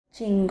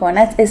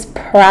Chingonas is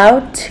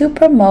proud to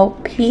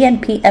promote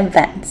PNP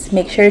events.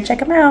 Make sure to check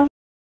them out.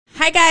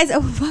 Hi guys,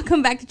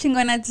 welcome back to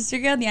Chingonas. This is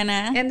your girl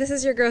Diana. And this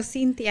is your girl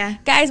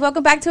Cynthia. Guys,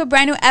 welcome back to a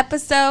brand new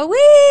episode.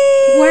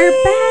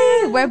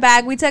 Whee! We're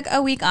back. We took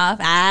a week off.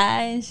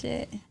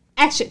 Shit.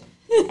 Action.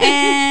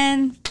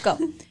 And go.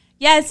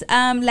 Yes,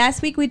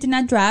 last week we did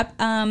not drop,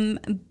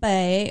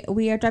 but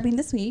we are dropping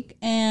this week.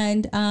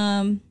 And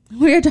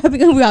we're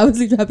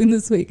obviously dropping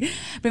this week.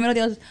 Primero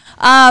Dios.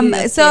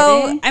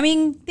 So, I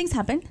mean, things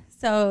happen.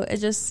 So, it's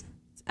just,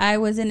 I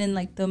wasn't in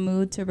like the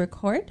mood to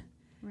record.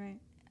 Right.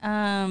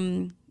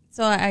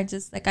 So I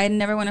just, like, I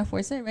never want to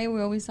force it, right?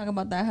 We always talk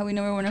about that, how we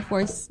never want to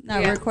force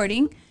not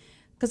recording.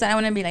 Because I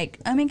don't want to be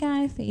like, oh my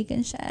God, fake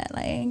and shit.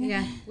 Like,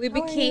 yeah.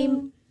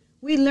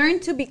 We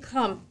learned to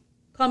become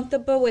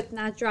comfortable with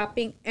not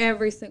dropping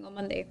every single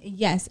Monday.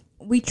 Yes.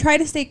 We try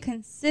to stay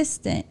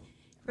consistent.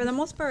 For the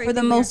most part.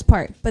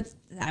 But,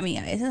 I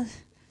mean, dale,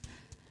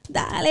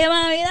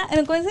 mami,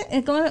 dale.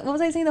 What was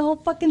I saying the whole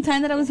fucking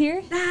time that I was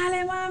here?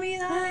 Dale, mami,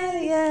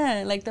 dale.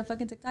 Yeah, like the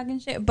fucking TikTok and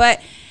shit.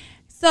 But,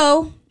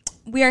 so,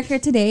 we are here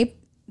today,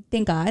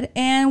 thank God,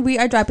 and we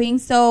are dropping.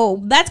 So,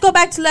 let's go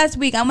back to last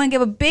week. I'm going to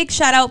give a big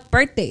shout out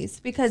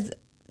birthdays because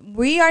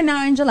we are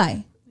now in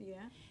July.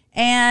 Yeah.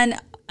 And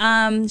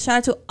shout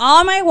out to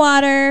all my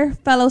water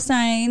fellow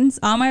signs,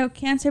 all my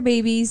Cancer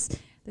babies.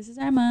 This is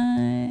our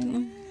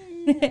month.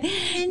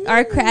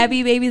 Our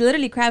crabby baby,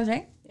 literally crabs,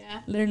 right?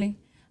 Yeah. Literally.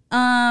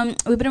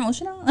 We've been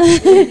emotional.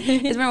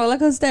 It's been a roller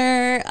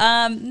coaster.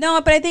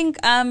 No, but I think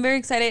I'm very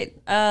excited.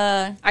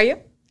 Are you?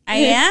 I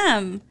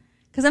am.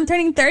 Because I'm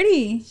turning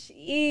 30.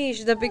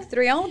 Sheesh, the big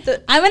 3. I'm going to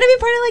be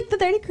part of like the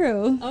 30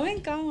 crew. Oh my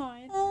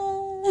God.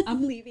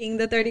 I'm leaving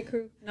the 30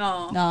 crew.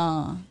 No.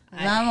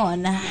 Vamos.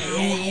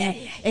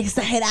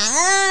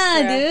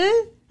 Exagerada,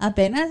 dude.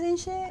 Apenas and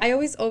shit. I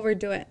always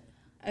overdo it.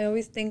 I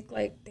always think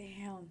like,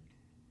 damn,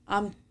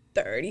 I'm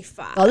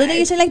 35. All the day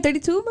you say like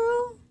 32,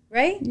 bro.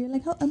 Right? You're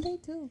like, oh, I'm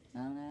 32.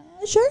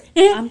 Sure.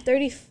 I'm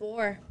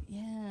 34.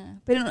 Yeah.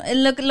 Pero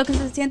lo que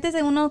se siente es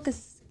uno que...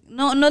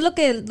 No es lo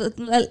que...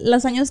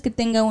 Los años que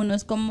tenga uno.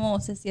 Es como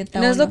se sienta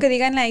uno. No es lo que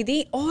diga en la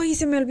ID. ¡Ay,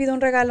 se me olvidó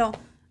un regalo!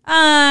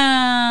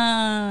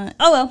 Oh,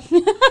 well.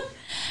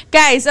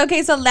 Guys,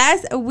 okay, so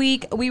last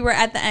week we were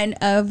at the end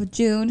of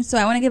June. So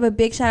I want to give a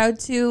big shout out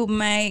to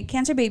my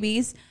Cancer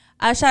babies.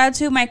 Shout out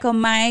to Michael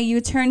Mai.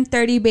 You turned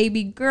 30,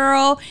 baby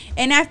girl.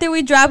 And after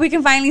we drop, we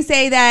can finally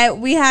say that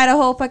we had a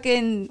whole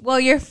fucking... Well,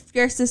 your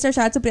sister,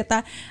 shout out to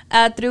Prieta,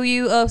 threw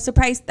you a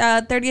surprise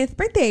 30th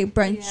birthday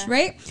brunch,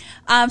 right?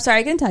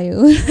 Sorry, I couldn't tell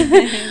you.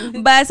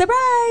 But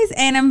surprise!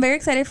 And I'm very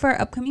excited for our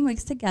upcoming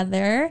weeks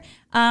together.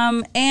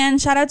 And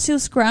shout out to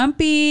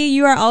Scrumpy.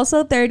 You are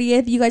also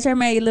 30th. You guys are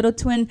my little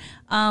twin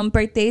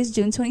birthdays,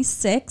 June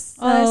 26th.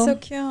 So, that's so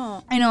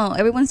cute. I know.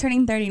 Everyone's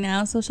turning 30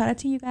 now. So shout out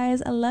to you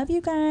guys. I love you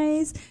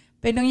guys.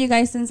 Been knowing you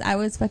guys since I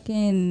was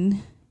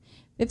fucking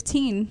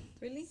 15.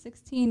 Really?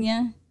 16,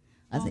 yeah.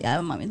 I was like,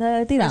 yeah, mommy,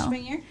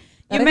 freshman year?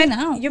 You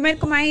met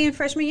Komai in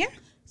freshman year?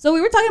 So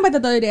we were talking about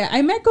that the other day.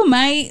 I met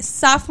Komai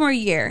sophomore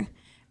year.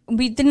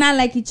 We did not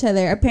like each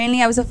other.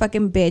 Apparently, I was a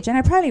fucking bitch. And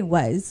I probably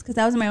was. Because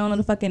I was in my own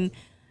little fucking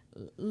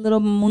little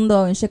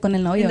mundo and shit con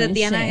el novio. In the and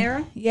Diana shit.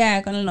 era? Yeah,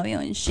 con el novio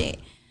and shit.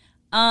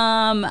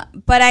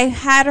 But I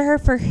had her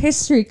for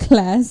history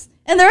class.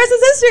 And the rest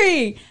is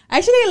history.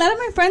 Actually, a lot of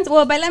my friends,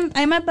 well,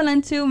 I met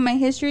Belen too, my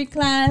history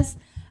class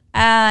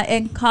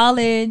in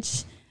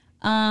college.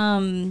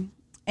 And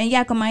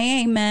yeah, con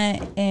Maya I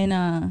met in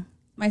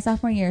my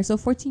sophomore year. So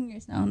 14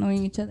 years now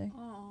knowing each other.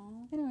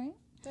 Aww. I know, right?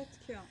 That's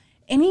cute.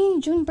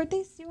 Any June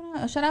birthdays you want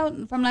to shout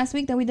out from last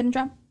week that we didn't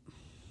drop?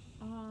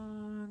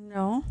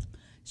 No.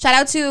 Shout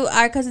out to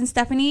our cousin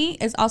Stephanie.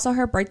 It's also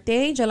her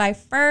birthday, July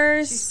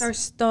 1st. She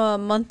starts the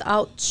month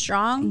out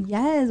strong.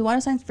 Yes,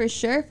 water signs for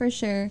sure.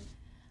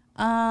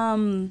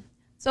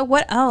 So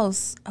what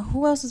else?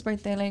 Who else's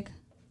birthday? Like,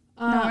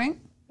 no, right?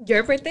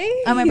 Your birthday?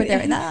 My birthday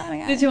right now. Oh my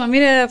God. Did you want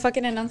me to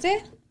fucking announce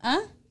it?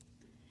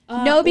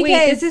 No, because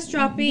wait, this is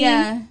dropping.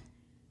 Yeah,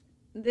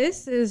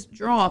 this is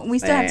dropping. we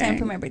still have time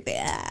for my birthday.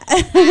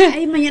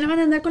 Ay, mañana van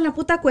a andar con la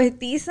puta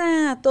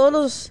cuestiza. Todos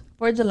los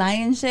 4th of July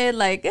and shit.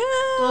 Like,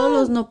 todos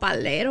los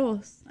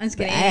nopaleros. I'm just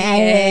kidding.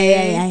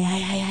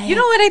 You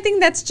know what? I think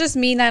that's just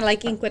me not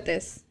liking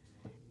cuetes.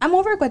 I'm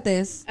over with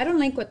this. I don't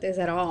like cuetes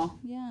at all.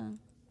 Yeah.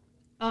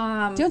 Do you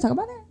want to talk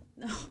about it?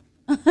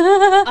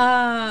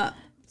 No.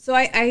 So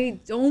I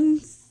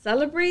don't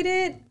celebrate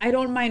it. I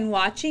don't mind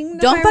watching.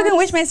 Don't fucking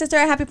wish my sister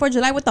a happy 4th of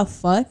July. What the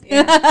fuck?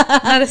 Yeah.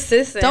 Not a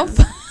sister.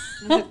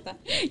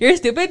 You're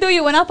stupid, dude.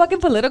 You went all fucking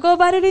political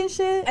about it and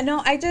shit.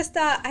 No, I just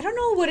I don't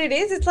know what it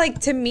is. It's like,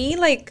 to me,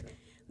 like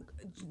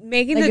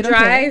making the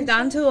drive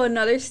down to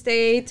another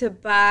state to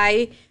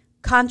buy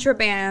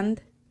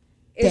contraband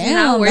is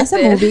not worth it. That's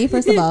a movie,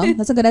 first of all.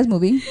 That's a good ass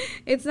movie.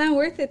 It's not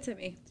worth it to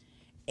me.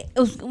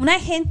 Una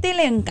gente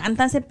le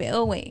encanta ese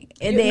pedo, güey.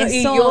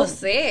 Yo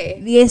sé.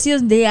 Y eso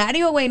es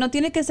diario, güey. No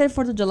tiene que ser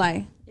 4th of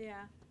July.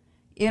 Yeah.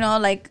 You know,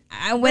 like,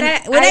 when I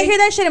hear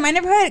that shit in my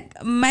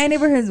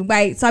neighborhood is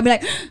white. So I'll be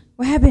like,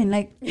 What happened?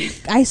 Like,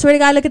 I swear to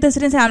God, look at the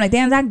citizen. I'm like,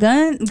 damn, is that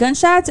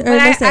gunshots? Or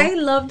But I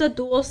love the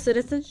dual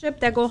citizenship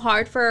that go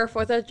hard for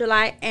 4th of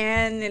July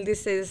and el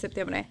 16 de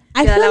septiembre.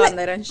 I feel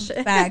like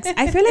facts.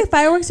 I feel like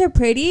fireworks are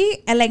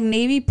pretty at like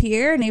Navy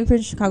Pier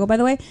in Chicago, by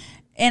the way,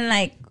 and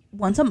like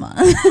once a month.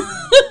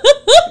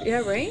 Yeah,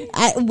 right.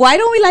 Why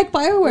don't we like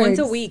fireworks?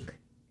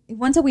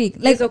 Once a week.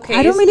 Like, it's okay.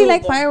 I don't It's really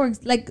like doable. fireworks.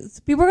 Like,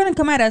 people are gonna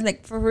come at us,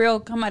 like, for real,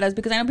 come at us,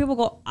 because I know people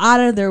go out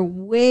of their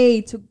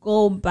way to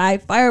go buy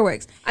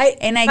fireworks. I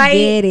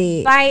get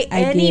it By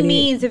any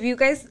means. If you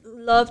guys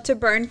love to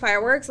burn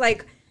fireworks,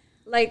 like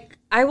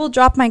I will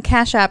drop my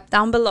Cash App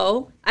down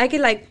below. I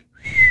can like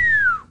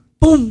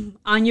boom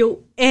on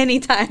you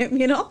anytime,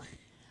 you know.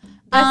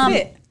 That's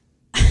it.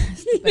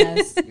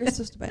 Stupid. You're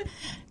so stupid,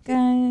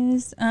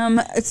 guys.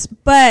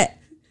 But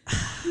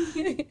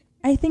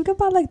I think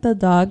about like the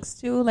dogs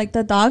too. Like,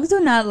 the dogs do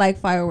not like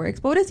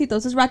fireworks.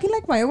 Pobrecitos. Does Rocky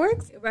like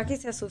fireworks? Rocky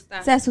se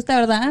asusta. Se asusta,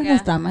 ¿verdad? Yeah.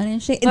 Está mal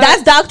and shit.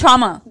 That's dog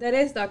trauma. That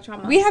is dog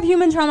trauma. We have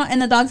human trauma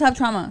and the dogs have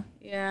trauma.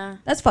 Yeah.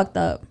 That's fucked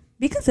up.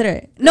 Be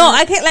considerate. No,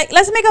 I can't. Like,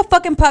 let's make a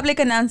fucking public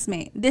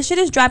announcement. This shit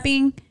is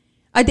dropping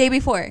a day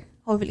before,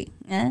 hopefully.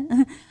 Yeah.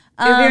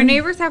 If your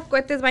neighbors have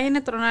cohetes, vayan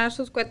a tronar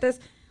sus cohetes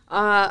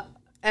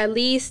at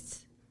least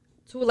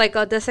to like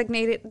a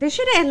designated. They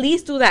should at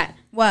least do that.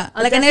 What?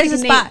 Like an extra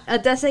spot. A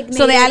designated.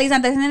 So the alleys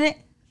not designated.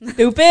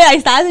 Stupid. Ahí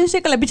estás en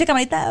shit con la pinche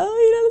camarita. Oh,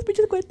 mira los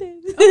pinches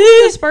cohetes.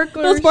 The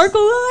sparklers. Los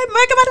sparkles.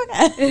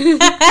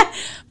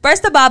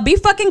 First of all, be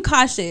fucking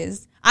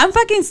cautious. I'm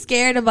fucking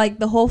scared of like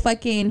the whole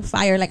fucking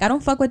fire. Like, I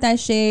don't fuck with that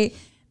shit.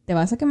 Te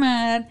vas a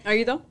quemar. Are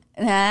you though?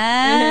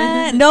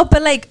 No,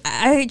 but like,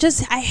 I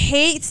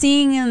hate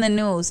seeing in the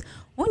news.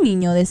 Un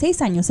niño de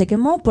 6 años se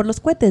quemó por los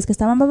cohetes que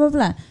estaban blah blah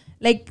blah.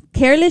 Like,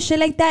 careless shit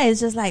like that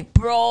is just like,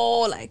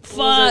 bro, like, fuck.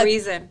 What's the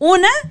reason?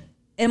 Una,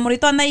 el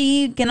morito anda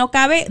ahí que no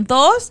cabe.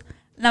 Dos,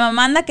 la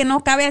mamá anda que no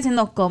cabe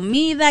haciendo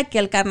comida, que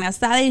el carne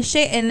asada and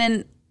shit, and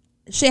then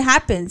shit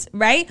happens,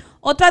 right?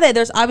 Otra de,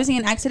 there's obviously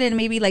an accident,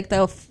 maybe like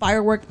the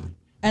firework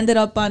ended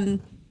up on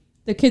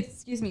the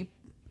kid's,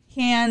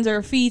 hands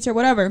or feet or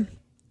whatever.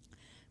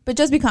 But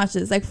just be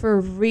conscious, like, for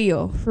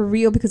real,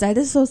 because this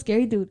is so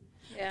scary, dude.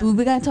 Yeah. Dude,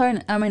 we got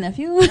my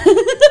nephew.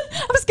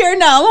 I'm scared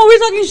now. I'm always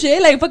talking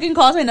shit. Like, fucking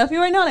calls my nephew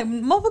right now. Like,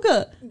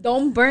 motherfucker.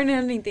 Don't burn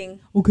anything.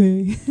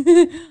 Okay.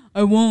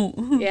 I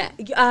won't.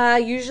 Yeah.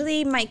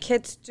 Usually my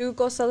kids do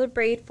go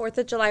celebrate 4th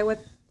of July with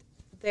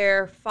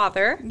their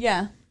father.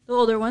 Yeah. The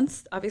older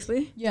ones,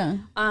 obviously. Yeah.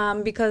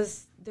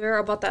 Because they're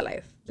about that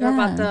life. They're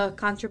about the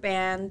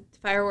contraband,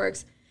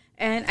 fireworks.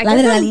 And I La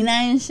guess adrenalina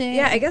and shit.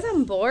 I guess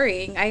I'm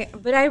boring.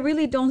 But I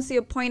really don't see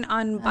a point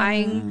on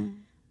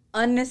buying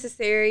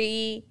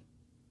unnecessary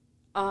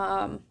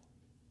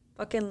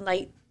fucking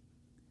light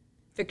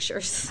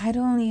fixtures. I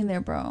don't either,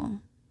 bro.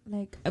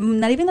 Like,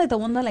 not even like the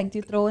one that like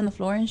you throw in the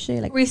floor and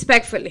shit. Like,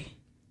 Respectfully.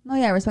 no,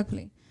 yeah,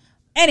 respectfully.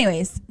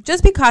 Anyways,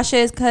 just be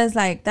cautious, cause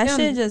like that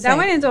shit just that like,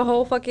 went into a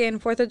whole fucking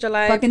 4th of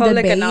July fucking public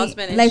debate.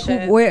 announcement and Like,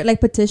 shit. where, like,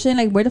 petition,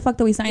 like, where the fuck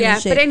do we sign Yeah,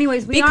 this shit? but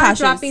anyways, we Be are cautious.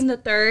 dropping the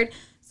 3rd.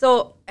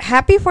 So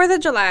happy 4th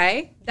of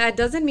July. That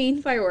doesn't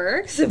mean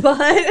fireworks,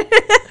 but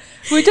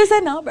We just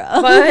said no, bro.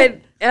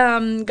 but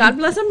God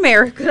bless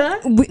America.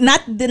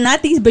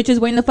 Not these bitches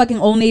wearing the fucking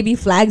Old Navy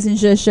flags and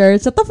shit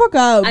shirts. Shut the fuck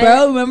up,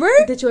 bro. Remember?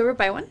 Did you ever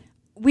buy one?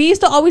 We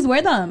used to always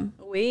wear them.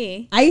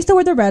 We. I used to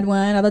wear the red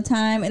one all the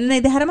time, and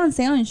they had them on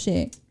sale and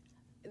shit.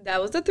 That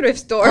was the thrift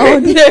store. Oh,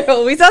 they're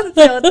always on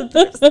sale at the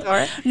thrift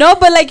store. No,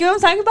 but like, you know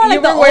what I'm talking about?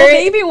 Like the Old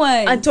Navy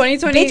one. On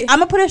 2020. Bitch, I'm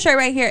gonna put a shirt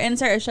right here.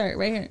 Insert a shirt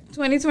right here.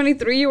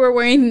 2023, you were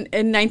wearing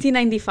in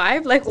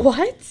 1995? Like,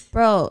 what?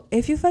 Bro,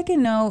 if you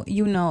fucking know,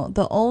 you know.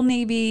 The Old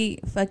Navy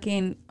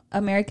fucking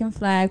American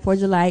flag 4th of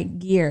July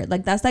gear.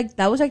 Like, that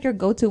was like your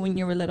go-to when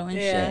you were little and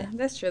Yeah, shit.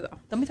 that's true, though.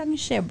 Don't be talking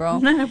shit, bro.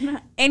 I'm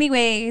not.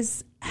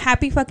 Anyways,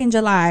 happy fucking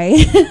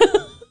July.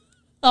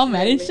 All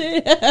mad and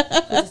shit.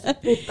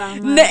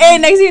 Hey,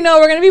 next thing you know,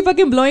 we're gonna be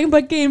fucking blowing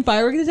fucking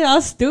fireworks and shit.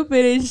 All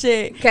stupid and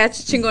shit.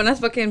 Catch chingonas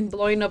fucking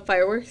blowing up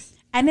fireworks.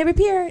 I never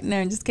appear. No,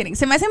 I'm just kidding.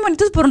 Se me hacen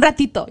bonitos por un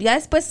ratito. Ya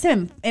después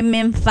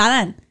me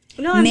enfadan.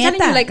 No, I'm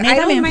telling you, like,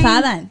 neta me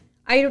enfadan.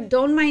 I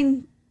don't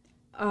mind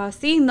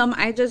seeing them.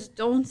 I just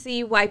don't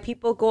see why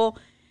people go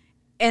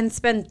and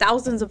spend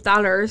thousands of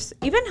dollars,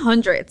 even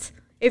hundreds.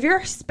 If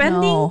you're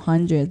spending No,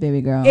 hundreds,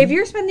 baby girl. if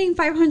you're spending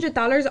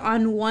 $500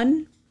 on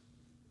one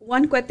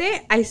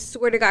cohete, I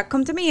swear to God,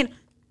 come to me and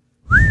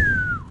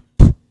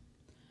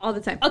all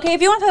the time. Okay,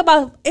 if you want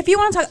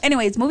to talk,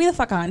 anyways, move the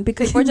fuck on,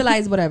 because 4th of July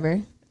is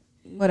whatever,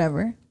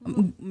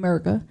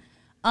 America.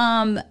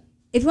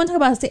 If you want to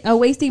talk about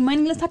wasting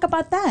money, let's talk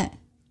about that.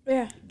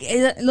 Yeah.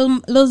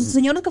 Los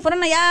señores que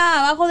fueron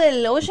allá abajo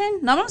del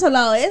ocean, no hemos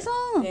hablado de eso.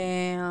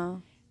 Yeah.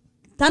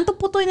 Tanto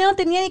puto dinero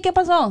tenía y qué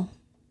pasó.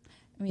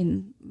 I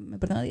mean, me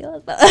perdona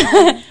Dios, but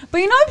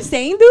you know what I'm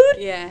saying, dude?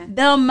 Yeah.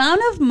 The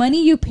amount of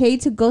money you paid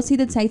to go see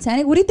the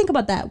Titanic. What do you think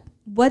about that?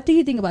 What do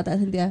you think about that,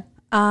 Cynthia?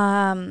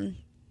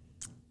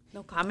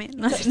 No comment.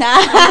 Nah.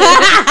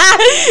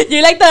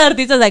 You're like the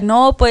artistas, like,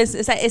 no, pues,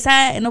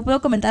 esa no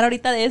puedo comentar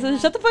ahorita de eso.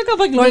 Shut the fuck up,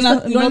 like,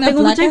 No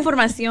tengo mucha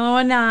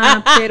información,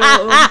 pero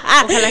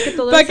ojalá que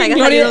todo les haya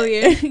salido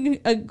bien.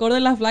 Gordo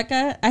de la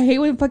flaca. I hate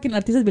when fucking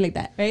artistas be like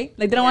that, right?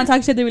 Like, they don't want to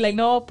talk shit. They be like,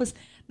 no, pues,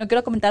 no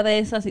quiero comentar de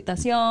esa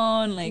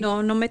situación. Like,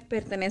 no me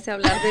pertenece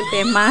hablar del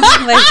tema.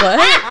 Like,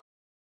 what?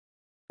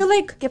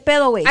 Like, ¿qué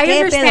pedo, güey?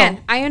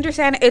 I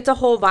understand it's a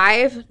whole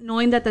vibe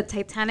knowing that the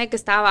Titanic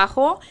está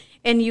abajo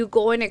and you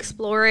go and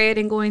explore it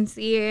and go and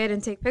see it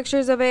and take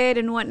pictures of it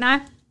and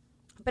whatnot.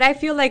 But I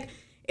feel like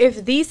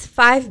if these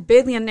 5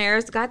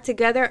 billionaires got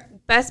together,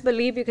 best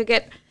believe you could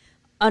get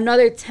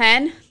another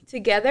 10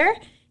 together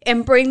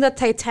and bring the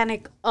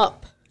Titanic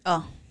up.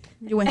 Oh.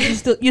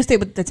 You stay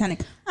with the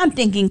Titanic. I'm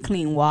thinking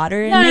clean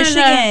water in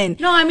Michigan.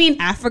 No, I mean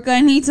Africa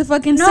needs a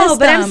fucking system.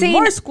 But I'm saying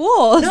more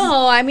schools.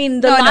 No, I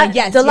mean the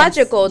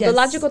logical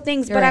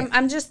things. You're but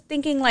I'm just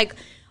thinking like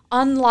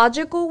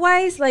unlogical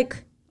wise.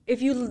 Like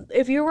if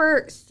you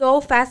were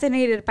so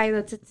fascinated by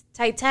the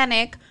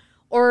Titanic,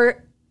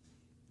 or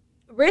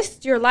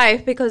risked your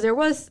life because there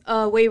was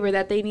a waiver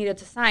that they needed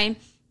to sign,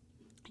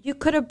 you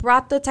could have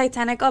brought the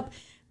Titanic up,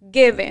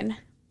 given.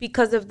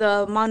 Because of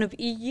the amount of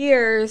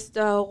years,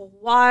 the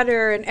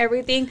water and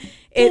everything,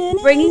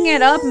 bringing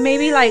it up,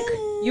 maybe like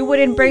you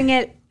wouldn't bring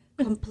it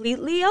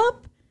completely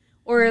up,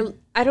 or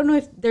I don't know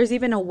if there's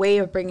even a way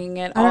of bringing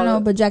it. I don't know,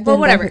 but Jack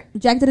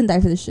didn't die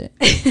for this shit.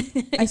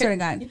 I swear to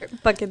God,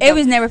 it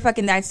was never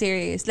fucking that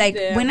serious. Like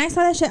when I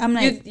saw that shit, I'm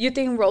like, you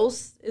think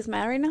Rose is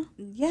mad right now?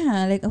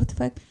 Yeah, like what the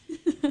fuck?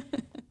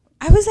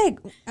 I was like,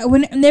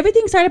 when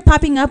everything started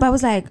popping up, I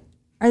was like,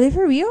 are they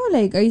for real?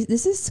 Like,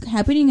 this is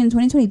happening in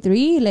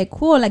 2023? Like,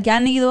 cool. Like, ya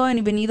han ido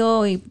and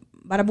venido y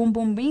bada boom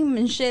boom beam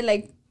and shit.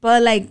 Like,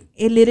 but like,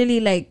 it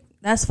literally, like,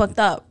 that's fucked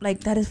up.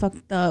 Like, that is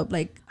fucked up.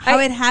 Like, how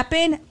it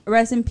happened,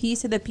 rest in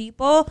peace to the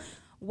people.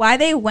 Why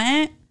they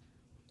went,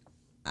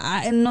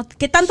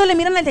 ¿qué tanto le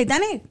miran al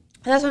Titanic?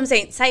 That's what I'm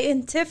saying.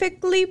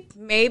 Scientifically,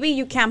 maybe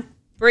you can't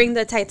bring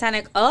the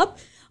Titanic up,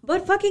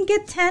 but fucking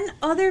get 10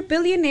 other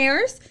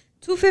billionaires,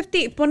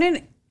 250,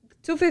 ponen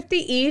 250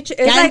 each.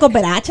 Is like,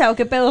 cooperacha, ¿o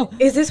qué pedo?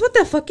 Is this what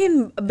the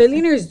fucking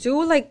billionaires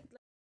do? Like,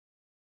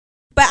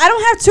 but I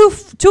don't have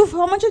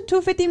how much is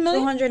 250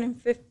 million?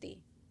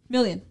 250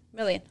 million.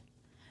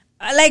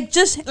 Like,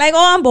 just like,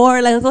 oh, I'm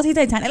bored. Like, let's go see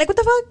Titanic. Like, what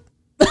the fuck?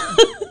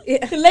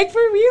 Yeah. Like,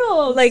 for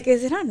real. Like,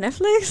 is it on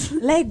Netflix?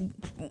 Like,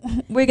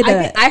 where you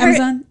get that?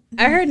 Amazon?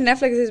 I heard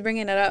Netflix is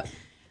bringing it up.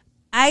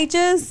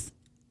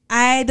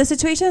 The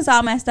situation is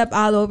all messed up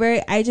all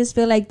over. I just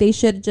feel like they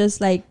should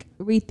just like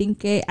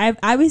rethink it.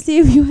 Obviously,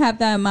 if you have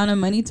that amount of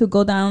money to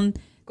go down,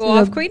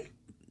 Queen,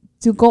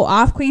 to go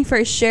off Queen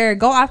for sure.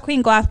 Go off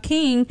Queen, go off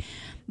King.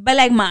 But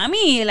like,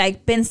 mommy,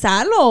 like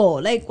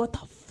pensalo. Like, what the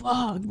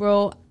fuck,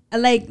 bro?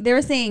 Like they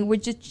were saying,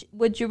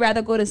 would you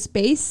rather go to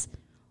space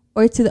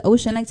or to the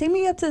ocean? Like, take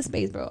me up to the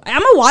space, bro.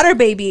 I'm a water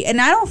baby, and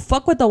I don't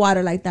fuck with the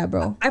water like that,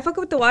 bro. I fuck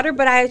with the water,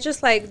 but I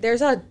just like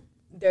there's a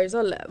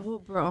level,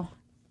 bro.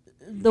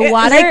 The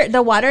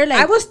water, like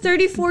I was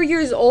 34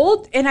 years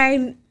old, and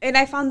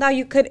I found out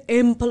you could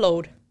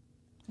implode.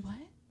 What?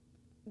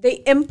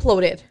 They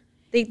imploded.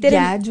 They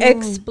didn't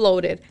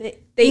exploded.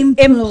 They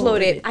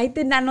imploded. I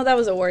did not know that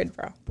was a word,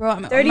 bro. Bro,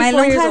 34 my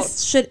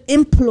lungs should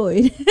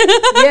implode.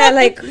 Yeah,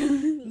 like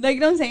you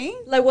know what I'm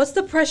saying? Like, what's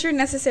the pressure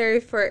necessary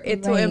for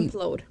it to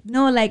implode?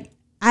 No, like,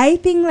 I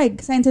think,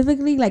 like,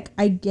 scientifically, like,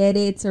 I get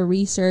it. It's a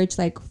research.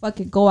 Like, fuck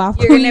it. Go off.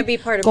 You're going to be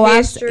part of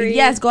history.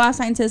 Yes, go off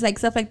scientists, like,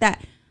 stuff like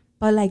that.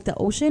 But, like, the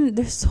ocean,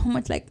 there's so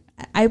much, like,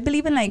 I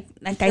believe in, like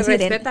I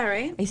sirenas,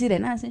 right? I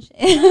sirenas and shit.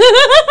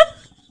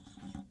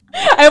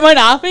 I went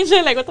off and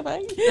shit. Like, what the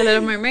fuck? The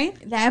Little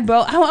Mermaid? Yeah,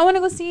 bro. I want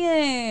to go see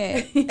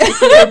it.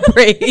 You're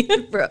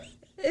brave, bro.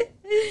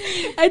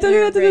 I told you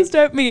not to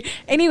disturb me.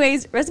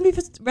 Anyways, rest in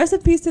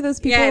peace to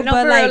those people. Yeah, no,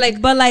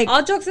 but like,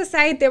 all jokes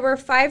aside, there were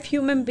 5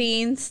 human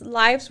beings.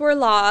 Lives were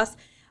lost.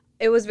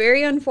 It was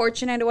very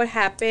unfortunate what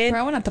happened.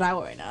 Bro, I want to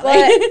trago right now.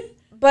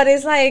 But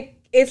it's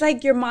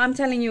like your mom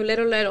telling you,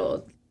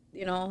 little,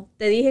 you know,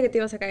 te dije que te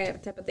ibas a caer,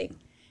 type of thing.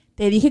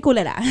 Te dije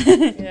culera.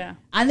 Yeah.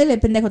 Ándale,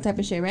 pendejo type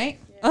of shit, right?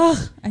 Yeah. Ugh,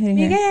 I hate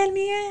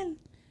Miguel.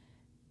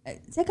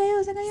 Se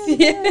cayó.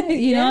 Yeah,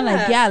 you know,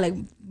 like, yeah, like,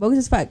 bogus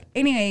as fuck.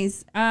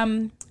 Anyways,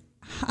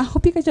 I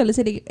hope you guys are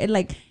listening.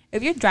 Like,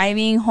 if you're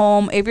driving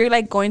home, if you're,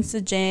 like, going to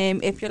the gym,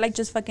 if you're, like,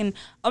 just fucking,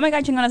 oh my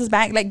God, Chingonas is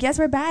back. Like, yes,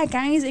 we're back,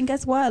 guys. And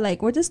guess what?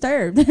 Like, we're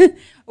disturbed.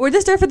 We're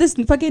disturbed for this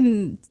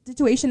fucking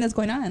situation that's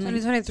going on.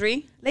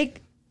 2023?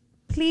 Like,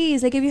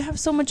 please, like, if you have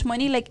so much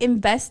money, like,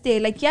 invest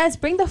it. Like, yes,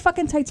 bring the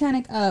fucking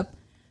Titanic up.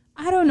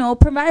 I don't know,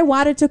 provide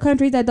water to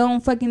countries that don't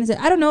fucking,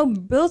 I don't know,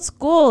 build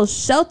schools,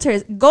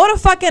 shelters, go to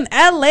fucking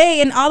LA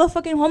and all the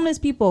fucking homeless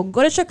people,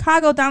 go to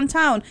Chicago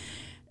downtown.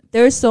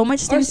 There's so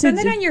much things to do. Or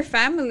spend it on your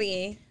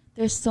family.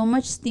 There's so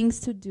much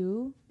things to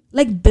do.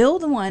 Like,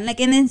 build one.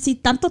 Like, and then si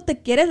tanto te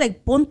quieres,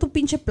 like, pon tu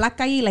pinche placa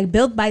ahí, like,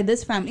 build by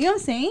this family. You know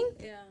what I'm saying?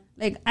 Yeah.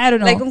 Like, I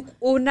don't know. Like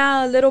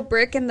una little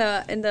brick in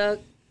the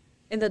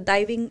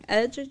diving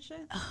edge and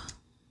shit.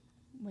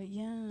 But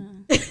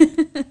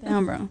yeah.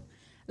 Damn, bro.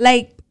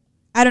 Like,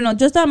 I don't know,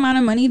 just the amount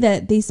of money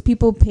that these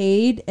people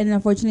paid and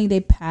unfortunately they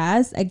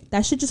passed, like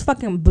that shit just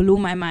fucking blew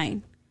my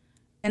mind.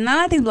 And now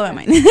that things blow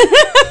my mind.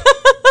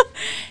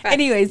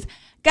 Anyways,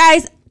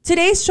 guys,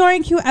 today's short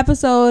and cute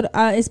episode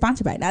is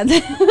sponsored by that.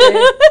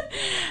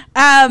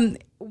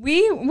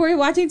 We were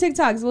watching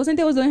TikToks. Well,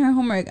 Cynthia was doing her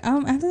homework. I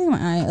have to think of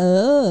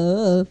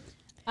my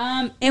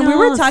eye. And we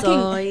were talking.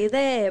 Soy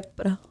de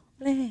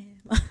problema.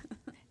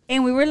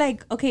 And we were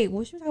like, okay,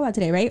 what should we talk about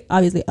today, right?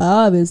 Obviously.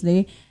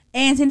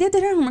 And Cynthia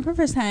did her homework for the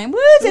first time. Woo,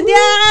 Cynthia!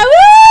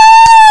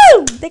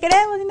 Woo! Te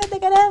queremos, Cynthia, te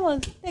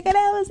queremos. Te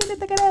queremos, Cynthia,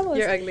 te queremos.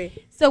 You're ugly.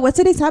 So what's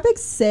today's topic,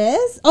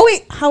 sis? Oh,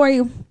 wait. How are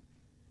you?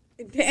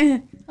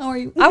 How are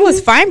you? I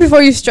was fine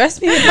before you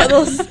stressed me with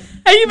those.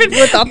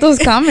 Without those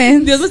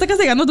comments. Dios me está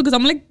castigando because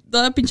I'm like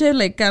toda pinche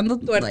like quedando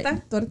Tuerta.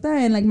 like, torta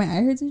and like my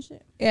eye hurts and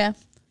shit. Yeah.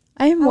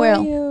 I am How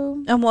well. are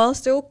you? I'm well,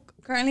 still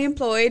currently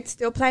employed,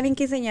 still planning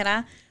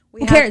quinceañera.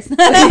 Who cares? we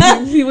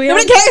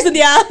Nobody cares,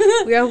 Cynthia.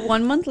 We have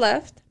 1 month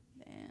left.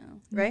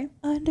 Damn. Right?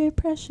 Under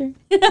pressure.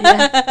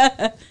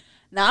 Yeah.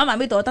 Nah,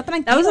 mami, todo está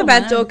tranquilo. That was a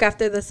bad man. joke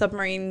after the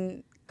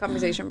submarine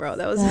conversation, bro.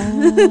 That was.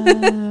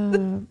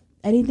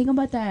 I didn't think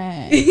about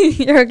that.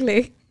 You're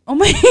ugly. Oh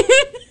my.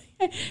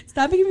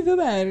 Stop making me feel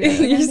bad. I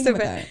didn't You're think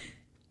about stupid. that.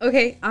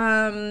 Okay.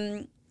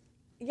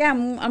 Yeah,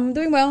 I'm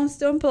doing well. I'm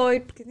still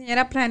employed.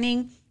 Quinceañera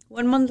planning.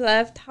 1 month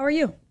left. How are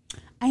you?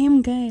 I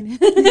am good.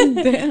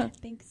 Damn.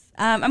 Thanks.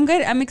 I'm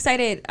good. I'm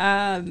excited.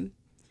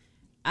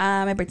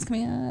 My birthday's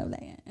coming up.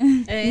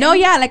 No,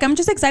 yeah, like I'm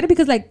just excited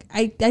because like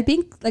I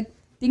think like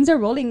things are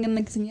rolling and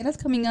like quinceañera's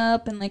coming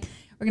up and like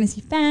we're gonna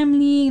see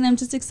family and I'm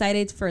just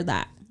excited for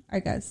that, I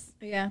guess.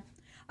 Yeah.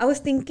 I was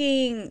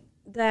thinking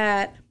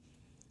that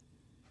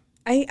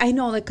I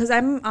know, like, because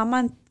I'm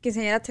on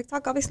quinceañera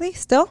TikTok, obviously,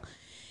 still.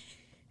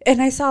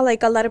 And I saw,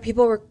 like, a lot of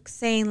people were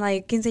saying,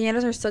 like,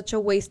 quinceañeras are such a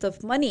waste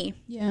of money.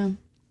 Yeah.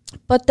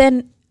 But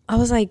then I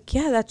was like,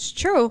 yeah, that's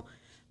true.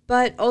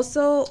 But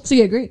also... So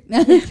you agree?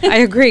 I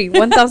agree,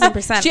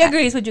 1,000%. She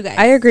agrees with you guys.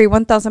 I agree,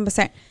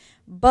 1,000%.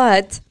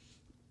 But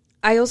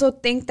I also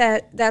think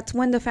that that's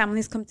when the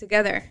families come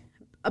together.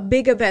 A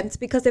big events.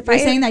 Because if You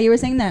were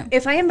saying that.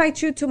 if I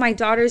invite you to my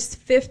daughter's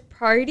fifth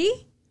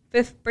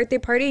birthday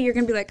party, you're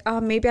gonna be like,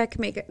 oh, maybe I can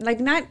make it. Like,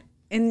 not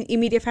in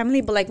immediate family,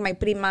 but like my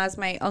primas,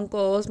 my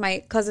uncles,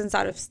 my cousins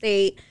out of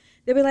state.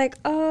 They'll be like,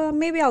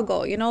 maybe I'll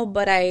go,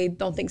 but I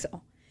don't think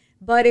so.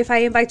 But if I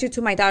invite you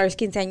to my daughter's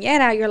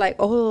quinceañera, you're like,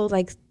 oh,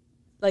 like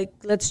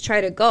let's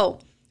try to go.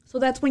 So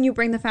that's when you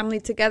bring the family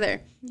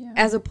together,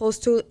 as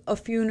opposed to a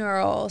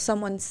funeral,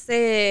 someone's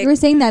sick. You were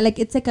saying that like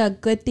it's like a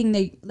good thing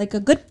a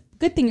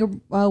good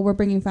thing we're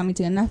bringing family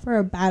together, not for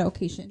a bad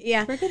occasion.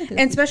 Yeah, For a good occasion.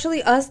 and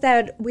especially us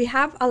that we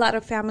have a lot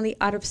of family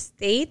out of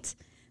state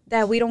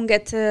that we don't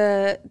get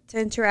to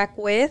interact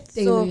with.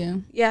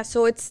 Daily,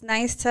 So it's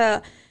nice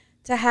to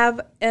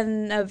have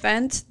an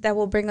event that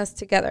will bring us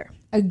together.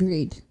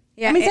 Agreed.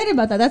 Yeah, I'm excited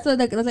about that. That's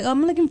like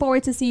I'm looking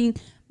forward to seeing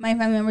my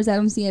family members that I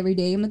don't see every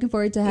day. I'm looking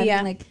forward to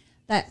having like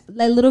that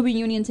little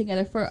reunion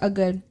together for a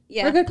good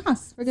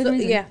cause, for good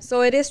reason. Yeah,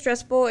 so it is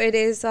stressful. It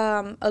is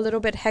a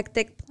little bit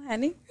hectic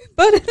planning,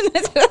 but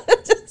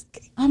just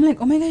kidding. I'm like,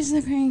 oh my gosh,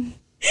 she's crying.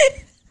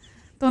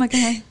 Don't look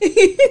at her.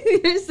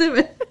 You're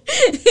stupid.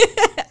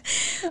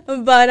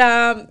 But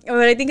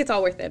I think it's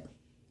all worth it.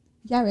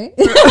 Yeah, right.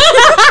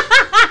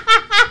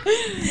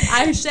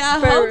 I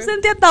shall hope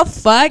Cynthia the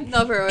fuck.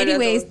 No, for real.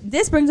 Anyways,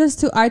 this brings us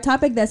to our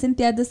topic that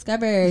Cynthia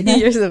discovered.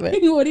 You're stupid.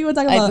 What do you want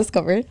to talk about? I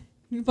discovered.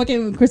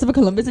 Fucking Christopher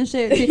Columbus and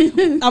shit.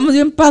 I'm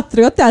doing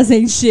patriotas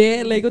and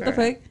shit. Like, what the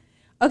fuck?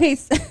 Okay,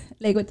 so,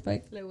 like, what the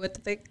fuck? Like, what the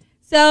fuck?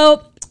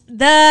 So,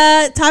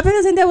 the topic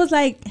of Cynthia was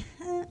like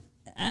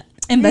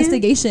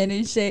investigation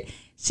and shit.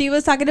 She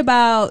was talking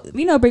about,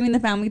 bringing the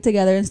family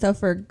together and stuff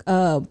for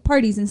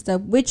parties and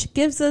stuff, which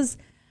gives us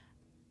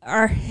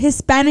our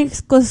Hispanic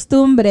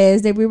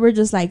costumbres that we were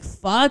just like,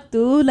 fuck,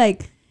 dude.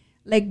 Like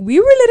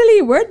we're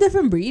a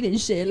different breed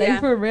and shit. Like,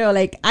 for real.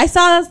 Like, I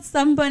saw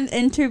someone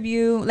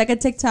interview, like, a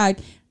TikTok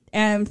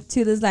to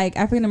this, like,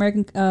 African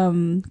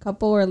American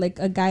couple, or like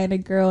a guy and a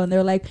girl, and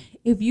they're like,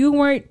 if you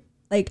weren't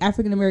like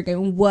African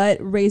American, what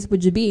race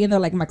would you be? And they're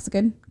like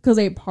Mexican, because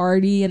they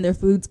party and their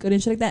food's good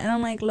and shit like that. And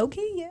I'm like, low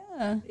key,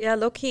 Yeah,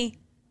 low key.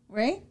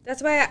 right?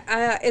 That's why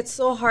it's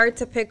so hard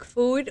to pick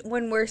food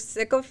when we're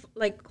sick of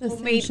like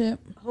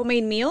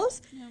homemade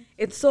meals. Yeah.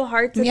 It's so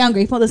hard to. Yeah, I'm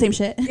grateful. The same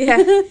shit.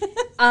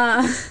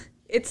 Yeah.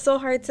 It's so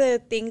hard to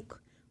think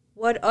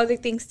what other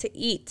things to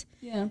eat.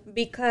 Yeah.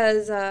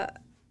 Because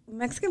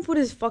Mexican food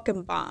is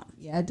fucking bomb.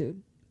 Yeah,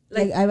 dude.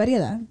 Like I varía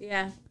that.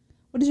 Yeah.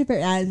 What is your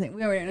favorite? I think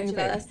we already know your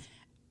favorite. Enchiladas.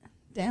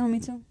 Damn, me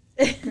too.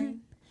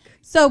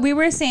 So we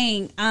were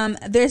saying,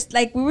 there's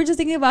like, we were just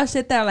thinking about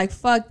shit that are like,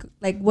 fuck,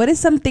 like, what is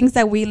some things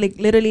that we like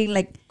literally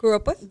like Grew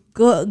up with?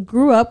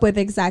 Grew up with,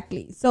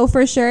 exactly. So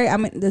for sure,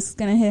 this is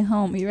gonna hit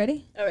home. You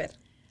ready? All right.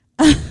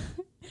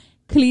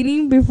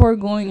 Cleaning before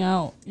going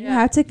out. You Yeah.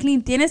 have to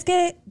clean. Tienes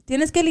que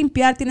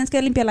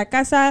limpiar la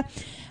casa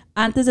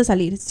antes de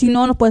salir. Si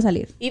no, no puedes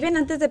salir. Even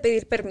antes de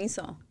pedir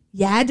permiso.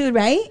 Yeah, dude,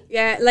 right?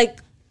 Yeah, like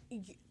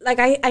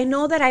I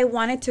know that I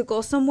wanted to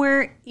go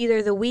somewhere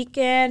either the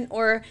weekend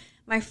or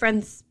my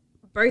friend's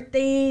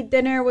birthday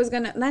dinner was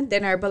gonna, not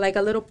dinner, but like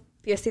a little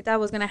fiestita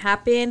was gonna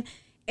happen.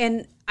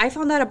 And I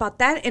found out about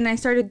that, and I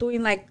started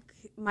doing like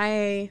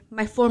my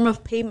form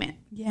of payment.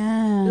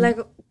 Yeah. Like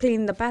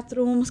cleaning the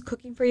bathrooms,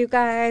 cooking for you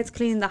guys,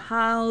 cleaning the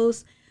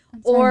house.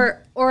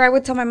 Or I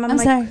would tell my mom,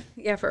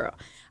 yeah, for real.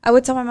 I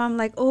would tell my mom,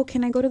 like, oh,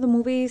 can I go to the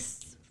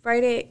movies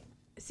Friday?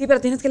 Sí, pero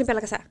tienes que limpiar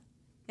la casa.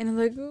 And I'm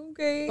like,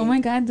 okay. Oh my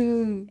God,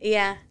 dude.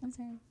 Yeah. I'm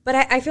sorry. But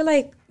I feel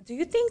like, do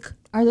you think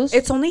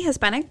it's only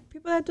Hispanic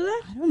people that do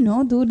that? I don't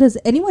know, dude. Does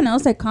anyone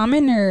else like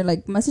comment or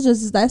like message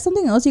us? Is that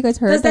something else you guys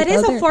heard? Because that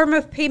is a form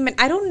of payment.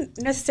 I don't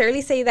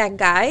necessarily say that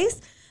guys,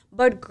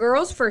 but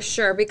girls for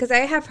sure. Because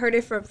I have heard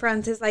it from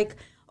friends. It's like,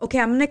 okay,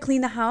 I'm going to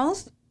clean the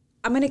house.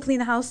 I'm going to clean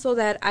the house so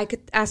that I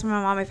could ask my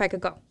mom if I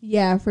could go.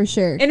 Yeah, for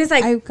sure. And it's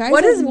like,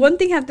 what does one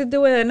thing have to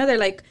do with another?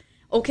 Like,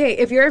 okay,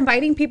 if you're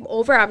inviting people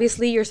over,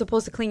 obviously you're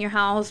supposed to clean your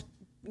house.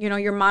 You know,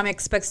 your mom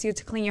expects you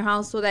to clean your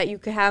house so that you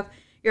could have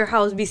your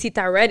house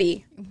visita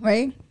ready.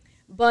 Right.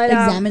 But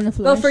examine the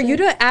floor. But for you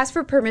to ask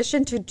for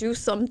permission to do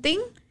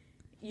something,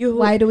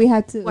 why do we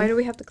have to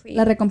clean?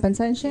 La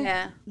recompensa and shit?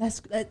 Yeah.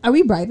 Are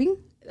we bribing?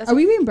 Are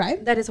we being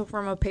bribed? That is a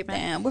form of payment.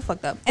 Damn, we're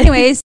fucked up.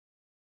 Anyways.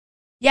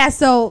 Yeah,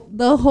 so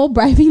the whole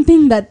bribing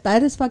thing,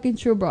 that is fucking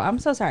true, bro. I'm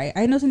so sorry.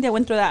 I know Cynthia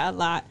went through that a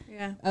lot.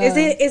 Yeah. Is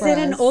it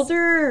an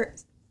older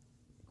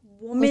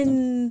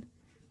woman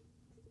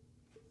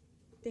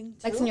thing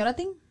too? Like señora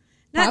thing?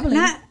 Probably.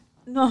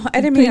 No, I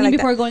didn't mean it like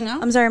before that. Going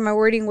out? I'm sorry, my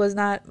wording was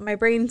not, my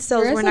brain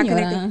cells were not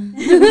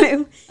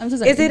connecting. I'm so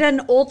sorry. Is it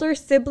an older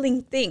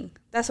sibling thing?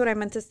 That's what I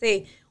meant to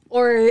say.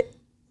 Or,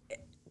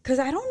 because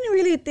I don't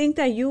really think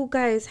that you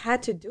guys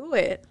had to do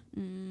it.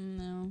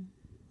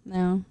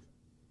 No.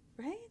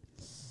 Right?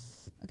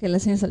 Okay,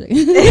 let's change the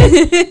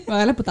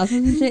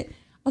subject.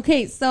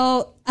 Okay,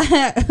 so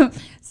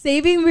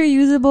saving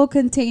reusable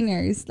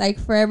containers, like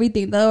for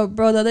everything.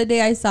 Bro, the other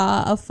day I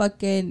saw a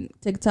fucking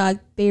TikTok.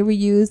 They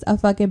reused a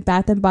fucking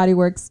Bath and Body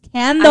Works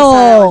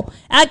candle.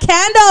 A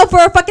candle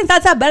for a fucking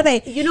salsa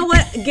verde. You know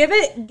what?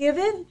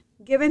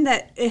 Given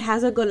that it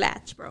has a good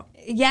latch, bro.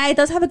 Yeah, it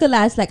does have a good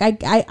latch. Like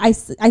I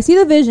see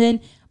the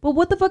vision. But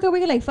what the fuck are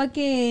we like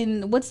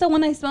fucking... What's the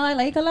one I smell I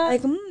like a lot?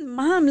 Like,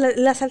 mom,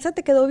 la salsa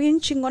te quedó bien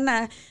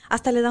chingona.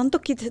 Hasta le da un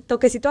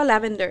toquecito a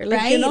lavender. Like,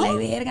 right? You know?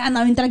 Like, verga,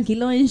 anda bien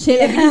tranquilo and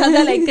shit.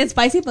 Yeah. Like, it's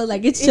spicy, but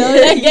like, it's chill.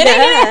 Like,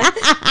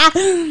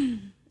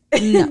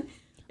 no.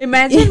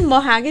 Imagine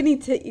mahogany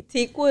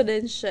teakwood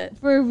and shit.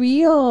 For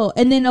real.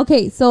 And then,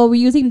 okay, so we're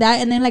using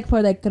that. And then, like,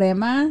 for the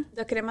crema.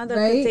 The crema,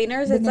 right?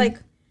 containers, it's like...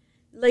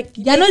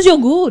 Ya no es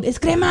yogur, es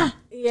crema.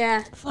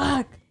 Yeah.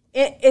 Fuck.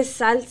 Es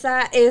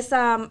salsa, es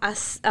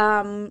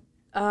nada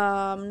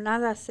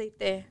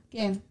aceite.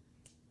 ¿Qué?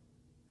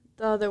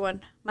 The other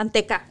one,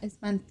 manteca. It's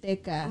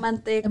manteca.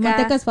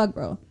 Manteca as fuck,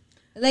 bro.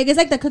 Like, it's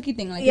like the cookie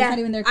thing. Like, yeah, it's not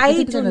even there.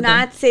 I do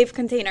not save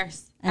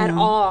containers at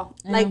all.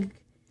 Like,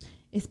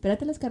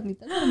 espérate las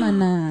carnitas,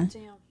 hermana.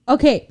 Damn.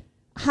 Okay,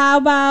 how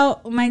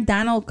about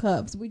McDonald's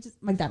cups?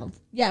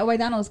 Yeah,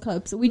 McDonald's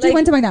cups. We just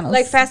went to McDonald's.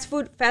 Like fast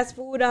food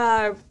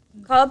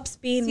cups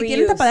being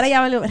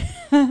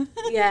reused.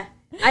 Yeah.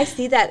 I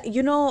see that.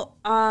 You know,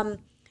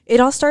 it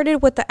all started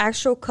with the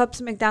actual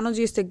cups McDonald's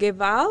used to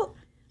give out.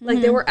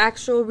 Like, they were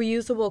actual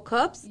reusable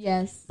cups.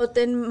 Yes. But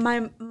then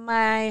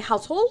my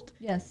household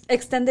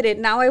extended it.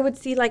 Now I would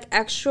see, like,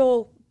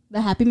 actual...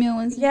 The Happy Meal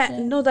ones? Yeah,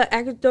 no,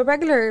 the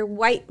regular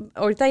white...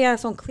 Ahorita ya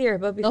son clear,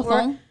 but before... The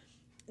foam?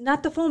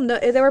 Not the foam.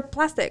 They were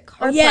plastic.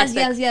 Hard yes,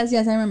 plastic.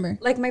 Yes, I remember.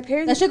 Like, my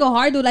parents... That should go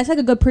hard, dude. That's like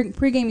a good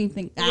pre-gaming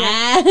thing.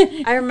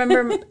 Yeah. I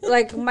remember,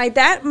 like, my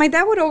dad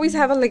would always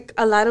have,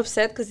 a lot of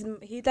set because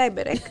he's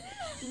diabetic.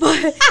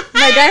 But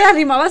my dad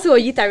arrimaba su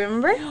ollita,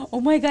 remember?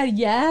 Oh my God,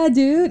 yeah,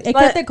 dude. It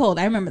kept it cold.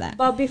 I remember that.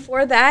 But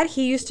before that,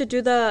 he used to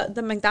do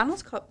the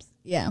McDonald's cups.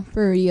 Yeah,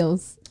 for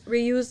reals.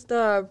 Reuse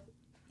the...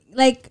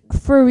 Like,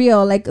 for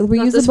real. Like,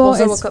 reusable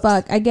as cups.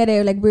 fuck. I get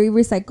it. Like, we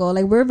recycle.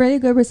 Like, we're very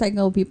good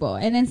recycle people.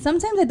 And then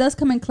sometimes it does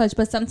come in clutch,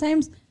 but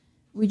sometimes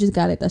we just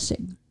gotta let that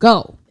shit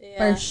go.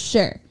 Yeah. For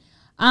sure.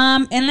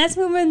 And let's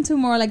move into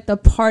more like the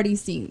party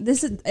scene.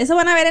 Eso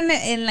van a ver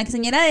en la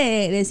quinceañera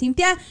de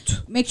Cynthia.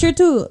 Make sure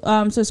to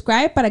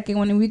subscribe para que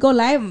when we go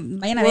live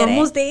vayan a ver. We're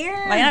almost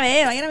there. Vayan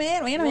a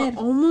ver. We're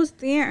almost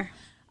there.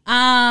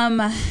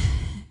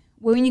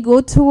 When you go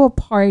to a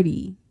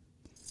party,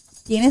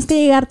 tienes que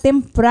llegar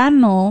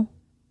temprano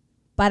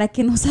para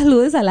que no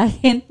saludes a la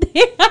gente.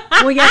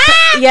 Well,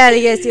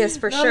 yes,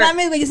 for sure. No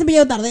mames, güey, yo siempre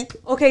llego tarde.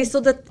 Okay, so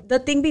the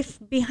thing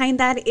behind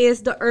that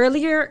is the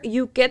earlier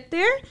you get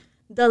there,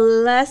 the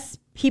less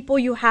people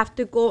you have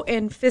to go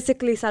and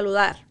physically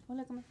saludar.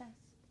 Hola, ¿cómo estás?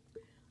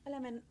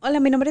 Hola,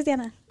 mi nombre es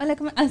Diana. Hola,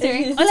 ¿cómo estás?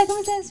 Hola,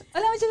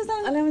 mucho gusto.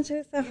 Hola, mucho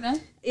gusto. You know?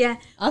 Yeah.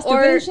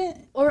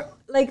 Or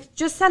like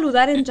just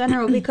saludar in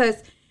general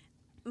because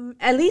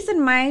at least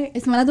in my...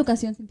 Es mala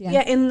educación, Cynthia.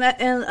 Yeah,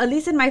 at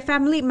least in my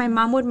family, my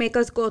mom would make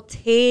us go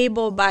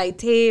table by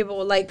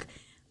table, like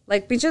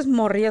pinches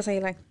morrillas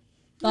ahí, like...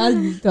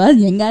 Todas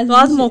yengas.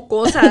 Todas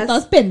mocosas.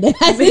 Todas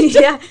pendejas.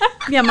 Yeah.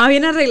 Mi mamá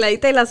bien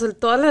arregladita y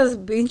todas las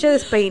pinches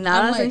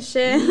despeinadas and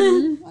shit.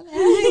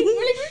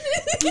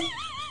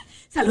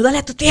 Salúdale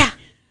a tu tía.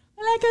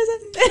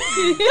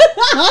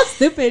 How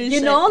stupid is You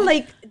shit. know,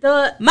 like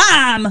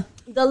Mom.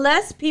 the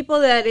less people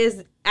that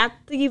is at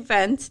the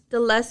event, the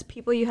less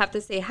people you have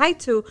to say hi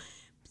to,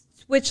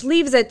 which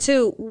leaves it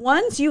to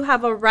once you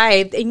have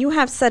arrived and you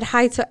have said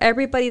hi to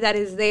everybody that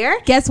is there,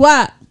 Guess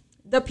what?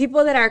 the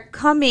people that are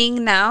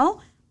coming now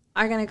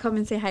are going to come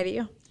and say hi to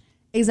you.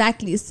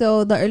 Exactly.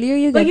 So the earlier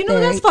you get But you know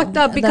there, that's fucked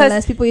up the because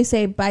less people you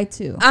say bye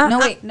to.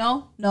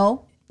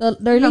 No. The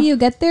earlier No. you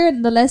get there,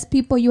 the less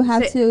people you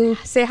have to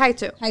say hi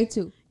to. hi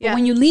to. Yeah. But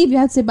when you leave, you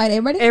have to say bye to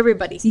everybody.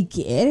 Everybody. Si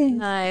quieres.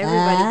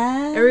 Everybody.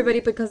 Ah. Everybody,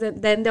 because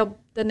then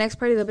the next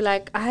party they'll be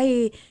like,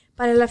 ay,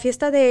 para la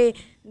fiesta de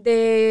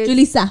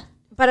Julissa.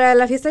 para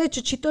la fiesta de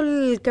Chuchito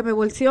el que me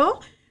bolseó,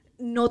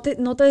 no te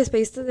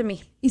despediste de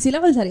mí. ¿Y si la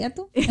bolsaría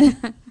tú?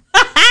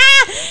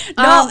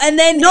 No, and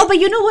then no, but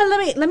you know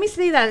what? Let me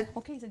say that.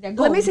 Okay, so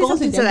go. Let me say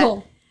something to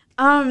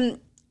that.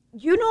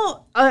 You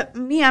know,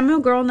 me, I'm a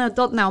grown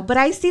adult now, but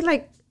I see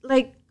like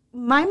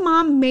my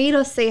mom made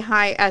us say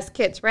hi as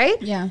kids, right?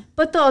 Yeah.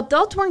 But the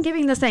adults weren't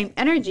giving the same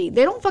energy.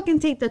 They don't fucking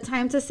take the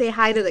time to say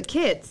hi to the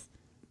kids.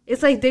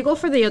 It's like they go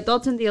for the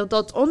adults and the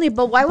adults only.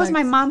 But why was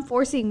my mom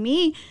forcing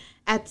me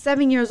at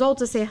 7 years old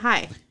to say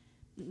hi?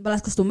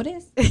 Las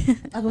costumbres.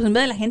 Las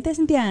costumbres de la gente,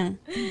 Cynthia.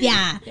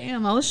 Yeah.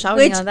 Damn, I was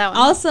shouting Which on that one.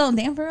 also,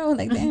 damn, bro,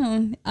 like,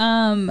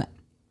 damn.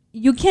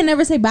 You can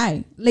never say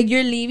bye. Like,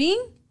 you're leaving,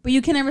 but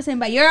you can never say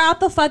bye. You're out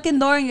the fucking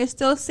door and you're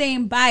still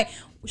saying bye.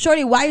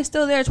 Shorty, why are you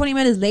still there 20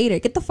 minutes later?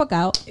 Get the fuck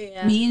out.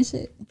 Yeah. Me and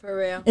shit. For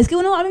real. Es que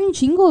uno habla un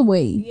chingo,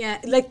 güey. Yeah,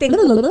 like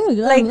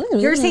like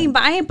you're saying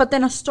bye, but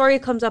then a story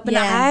comes up and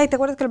Yeah. ay, ¿te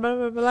acuerdas que blah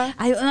blah blah?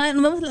 Ay,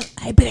 no vemos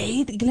ay, pero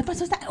 ¿qué le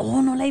pasó a esta? Oh,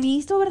 no la he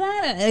visto,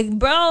 ¿verdad? Like,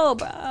 bro.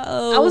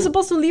 I was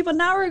supposed to leave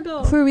an hour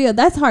ago. For real,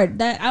 that's hard.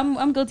 That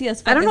I'm guilty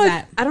as fuck. I don't know.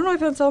 That.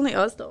 If it's only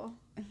us though.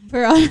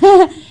 For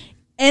real.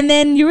 And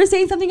then you were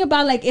saying something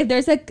about like if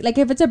there's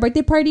if it's a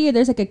birthday party or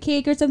there's like a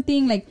cake or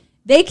something, like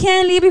they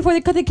can't leave before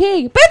they cut the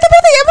cake.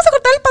 Espérate, ya vamos a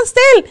cortar el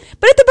pastel.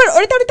 Espérate, pero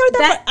ahorita.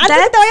 Antes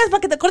que te vayas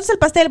para que te cortes el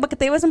pastel, para que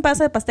te lleves un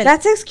pedazo de pastel.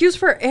 That's excuse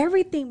for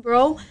everything,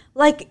 bro.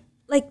 Like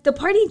the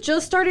party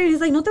just started.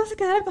 He's like, ¿no te vas a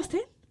quedar el pastel?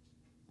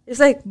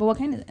 It's like, But what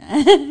kind is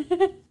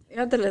it? you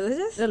know,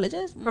 delicious.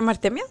 Delicious. From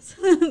Artemias.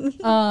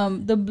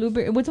 The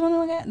blueberry. Which one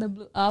do I get? The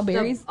blue all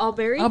berries. All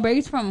berry. All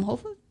berries from Whole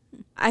Foods.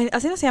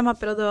 Así no se llama,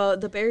 pero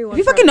the berry one. If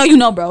you fucking know, you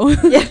know, bro.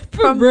 Yeah,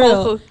 For from real.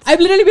 Whole Foods. I've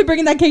literally been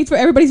bringing that cake for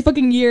everybody's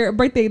fucking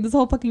birthday this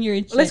whole fucking year.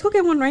 And shit. Let's go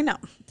get one right now.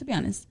 To be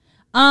honest.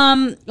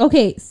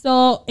 Okay,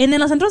 so and then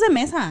los centros de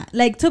mesa,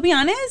 like to be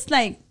honest,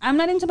 like I'm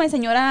not into my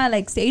señora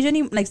like stage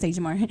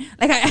anymore.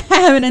 Like I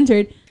haven't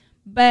entered,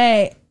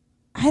 but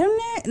I don't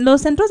know.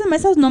 Los centros de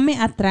mesas no me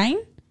atraen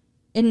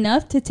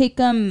enough to take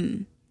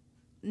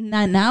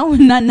not now,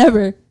 not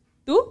never.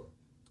 ¿Tú?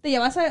 ¿Te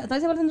llevas a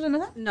los centros de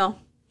mesa? No,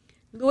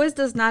 Luis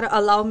does not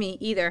allow me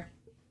either.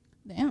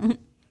 Damn.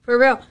 For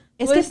real.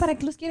 Es que para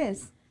qué los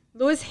quieres?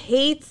 Luis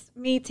hates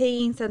me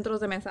taking centros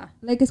de mesa.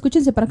 Like,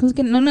 escúchense, ¿para qué los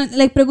quieren? No,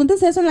 like,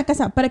 pregúntense eso en la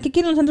casa. ¿Para qué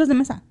quieren los centros de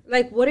mesa?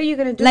 Like, what are you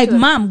gonna do? Like, to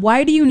mom,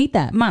 why do you need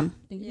that? Mom,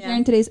 thank you for Yeah.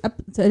 sharing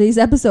today's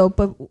episode.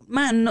 But,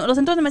 man, no, los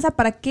centros de mesa,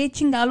 ¿para qué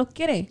chingado lo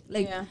quiere?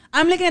 Like, Yeah.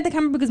 I'm looking at the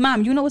camera because,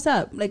 mom, you know what's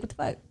up. Like, what the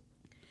fuck?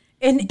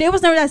 And They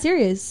was never that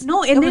serious.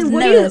 no, It and was then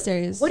never that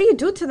serious. what do you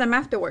do to them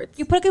afterwards?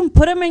 You put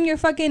them in your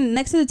fucking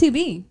next to the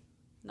TV.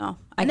 No,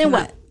 And then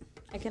what?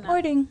 I cannot.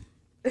 Hoarding.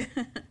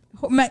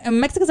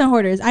 Mexicans are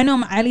hoarders. I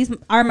know at least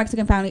our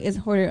Mexican family is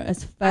hoarder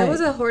as fuck. I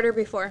was a hoarder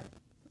before.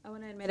 I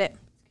want to admit it.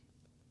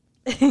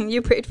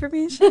 You prayed for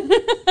me and shit?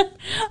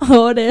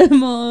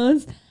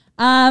 Jodemos.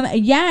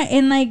 Yeah,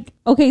 and like,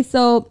 okay,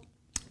 so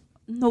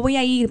no voy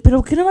a ir.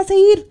 ¿Pero qué no vas a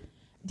ir?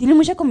 Tiene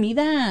mucha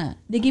comida.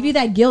 They give you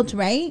that guilt,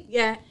 right?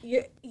 Yeah,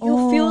 you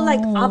feel like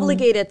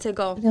obligated to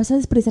go. ¿Le vas a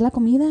desperdiciar la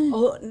comida?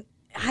 Oh,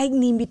 ay,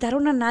 ni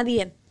invitaron a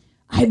nadie.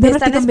 Ay, ve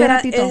Están ratito, ve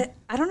ratito.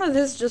 I don't know if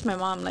this is just my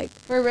mom. Like,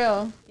 For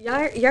real.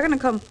 you're gonna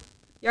come.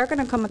 You're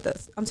gonna come with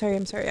us. I'm sorry.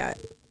 I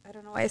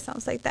don't know why it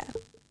sounds like that.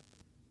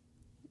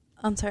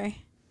 I'm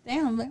sorry.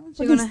 Damn, man. You're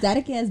Fucking gonna-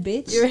 static ass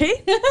bitch. You ready?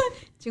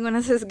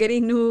 Chingonas is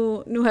getting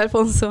new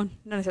headphones soon.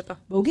 No, no es cierto.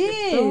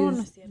 Okay. No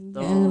es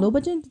cierto. Low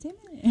budget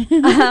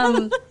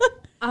entertainment.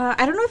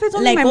 I don't know if it's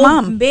only Like, my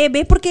oh, mom. ve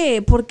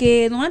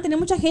porque no van a tener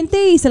mucha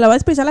gente y se la va a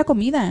desperdiciar la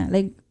comida.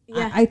 Like,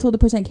 Yeah. I told the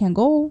person I can't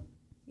go.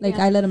 Like,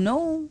 Yeah. I let them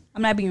know.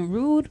 I'm not being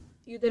rude.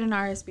 You did an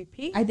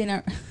RSVP. I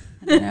didn't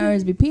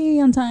RSVP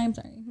on time.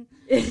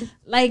 Sorry.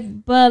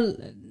 Like, but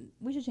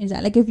we should change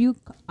that. Like, if you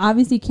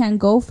obviously can't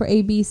go for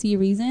A, B, C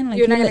reason, like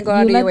You're not gonna go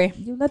out of your way.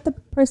 You let the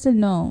person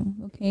know,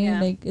 okay?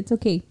 Yeah. Like, it's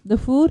okay. The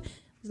food,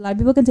 a lot of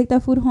people can take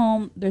that food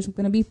home. There's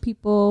gonna be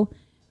people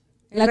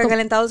El like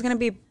recalentado is gonna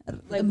be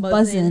like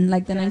buzzing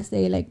like the Yeah. next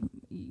day. Like,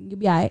 you'll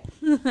be alright.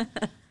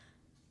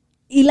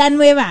 Y la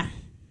nueva.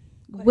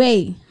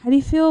 Wait, how do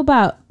you feel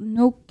about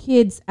no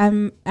kids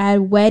at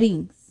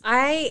weddings?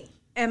 I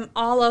am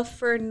all up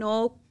for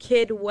no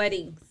kid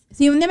weddings.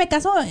 Si un día me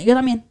caso, yo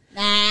también.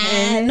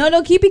 No,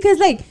 low key, because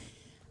like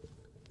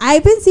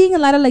I've been seeing a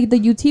lot of like the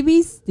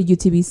YouTubers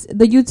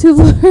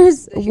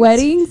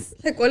weddings.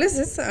 Like, ¿cuál es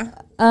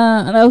esa?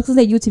 And I was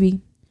gonna say YouTube.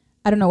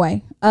 I don't know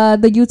why.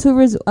 The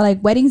YouTubers are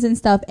like weddings and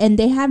stuff, and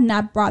they have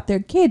not brought their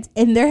kids,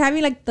 and they're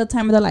having like the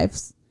time of their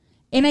lives.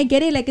 And I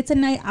get it, like it's a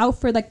night out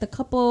for like the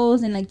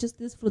couples and like just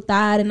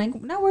disfrutar and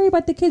like not worry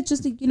about the kids,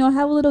 just to,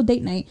 have a little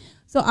date night.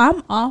 So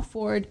I'm all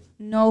for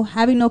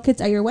having no kids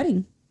at your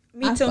wedding.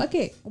 Me too. Fuck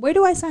it. Where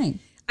do I sign?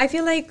 I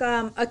feel like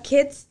a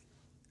kids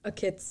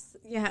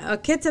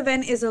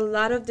event is a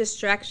lot of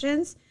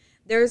distractions.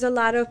 There's a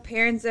lot of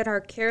parents that are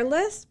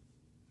careless,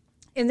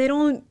 and they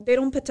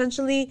don't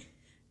potentially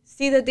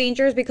see the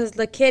dangers because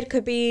the kid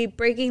could be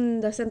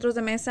breaking the centros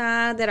de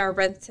mesa that are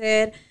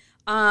rented,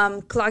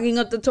 clogging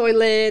up the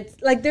toilets.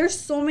 Like there's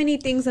so many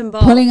things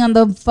involved. Pulling on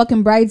the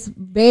fucking bride's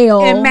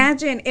veil.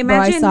 Imagine. Bro,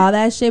 I saw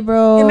that shit,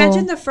 bro.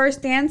 Imagine the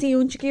first dance y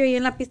un chiquillo ahí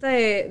en la pista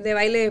de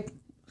baile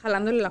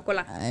jalándole la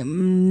cola.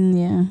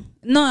 Yeah.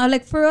 No,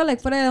 like for real,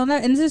 like fuera de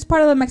onda. And this is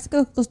part of the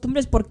Mexico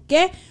costumbres. ¿Por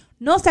qué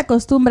no se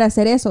acostumbra a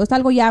hacer eso? Es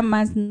algo ya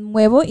más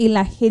nuevo y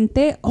la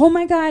gente, oh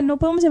my God, no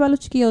podemos llevar a los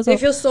chiquillos. They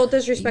feel so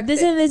disrespected.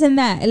 This and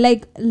that.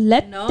 Like,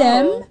 let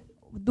them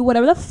do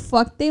whatever the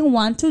fuck they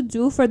want to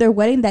do for their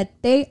wedding that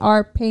they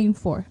are paying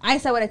for. I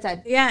said what I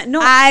said. Yeah, no.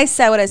 I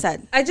said what I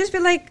said. I just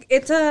feel like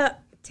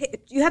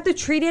you have to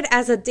treat it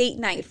as a date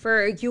night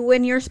for you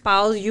and your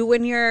spouse, you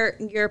and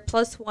your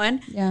plus one.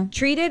 Yeah.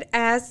 Treat it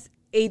as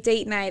a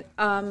date night.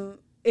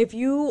 If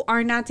you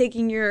are not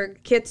taking your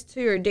kids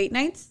to your date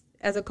nights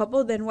as a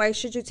couple, then why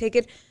should you take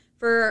it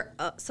for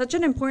such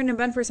an important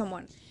event for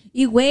someone?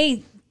 Y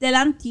güey, te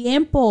dan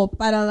tiempo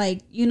para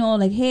like,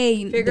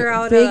 hey, figure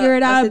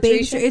it out,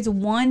 make sure it's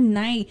one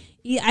night.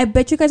 I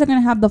bet you guys are gonna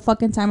have the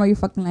fucking time of your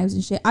fucking lives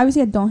and shit.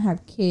 Obviously, I don't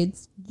have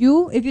kids.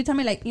 If you tell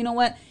me like, you know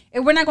what,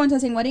 if we're not going to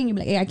the same wedding, you'd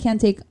be like, hey, I can't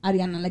take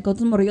Ariana. Like, go to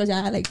the morrillos,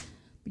 ya, like,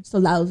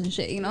 soldados and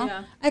shit,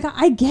 Yeah. Like,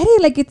 I get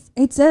it. Like,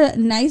 it's a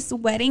nice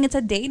wedding. It's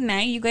a date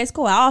night. You guys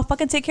go out. I'll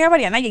fucking take care of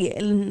Ariana.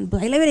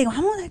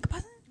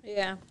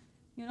 Yeah.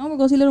 We'll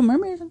go see Little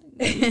Mermaid or something.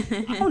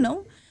 I don't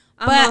know.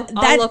 But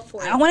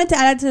I wanted to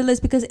add that to the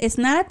list because it's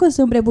not a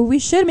costumbre, but we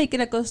should make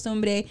it a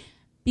costumbre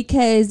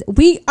because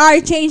we are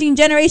changing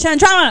generation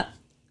trauma.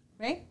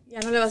 Right? Ya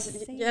no vas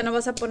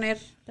a poner.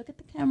 Look at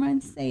the camera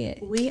and say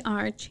it. We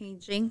are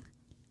changing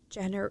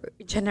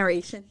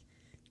generation.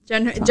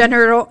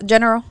 General.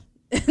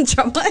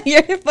 Trauma.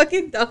 You're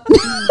fucking dumb.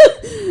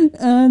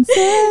 That's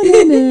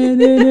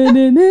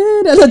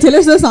a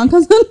Taylor Swift song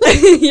comes on.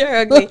 You're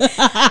ugly.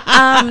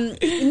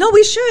 No,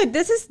 we should.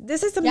 This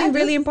is something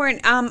really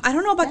important. I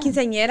don't know about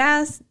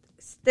quinceañeras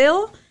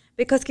still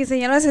because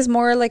quinceañeras is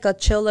more like a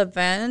chill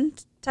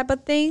event type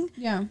of thing.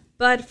 Yeah.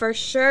 But for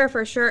sure,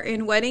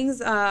 in weddings,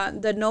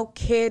 the no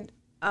kid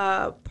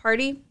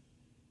party,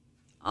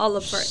 all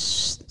of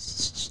it.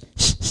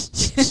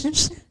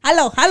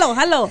 Hello.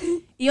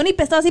 Y yo ni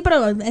pesado así,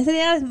 pero ese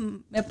día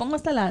me pongo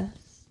hasta la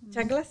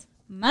chanclas.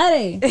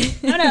 Madre.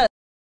 No.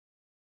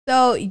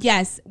 So,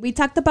 yes, we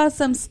talked about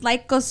some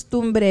slight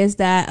costumbres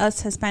that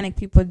us Hispanic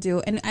people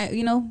do. And,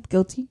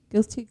 guilty.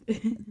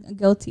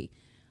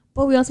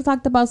 But we also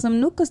talked about some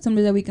new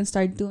costumbres that we can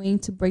start doing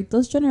to break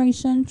those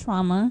generation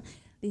trauma.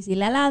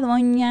 Decirle a la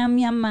doña,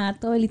 mi mamá,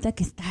 tu abuelita,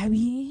 que está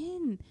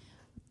bien.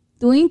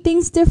 Doing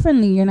things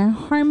differently. You're not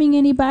harming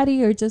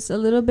anybody or just a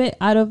little bit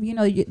out of,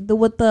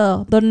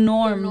 the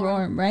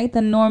norm, right?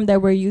 The norm that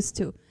we're used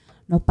to.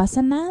 No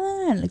pasa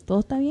nada. Like,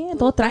 todo está bien.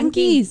 Todo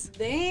tranquis.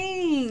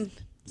 Dang.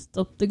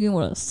 Stop thinking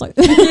what I say.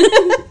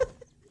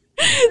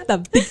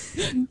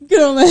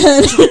 Get on my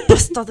head.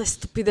 Basta de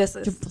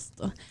estupideces.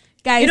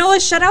 Guys. You know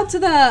what? Shout out to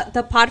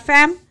the pod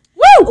fam.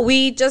 Woo!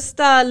 We just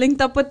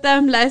linked up with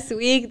them last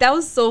week. That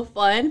was so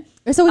fun.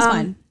 It's always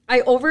fun.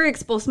 I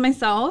overexposed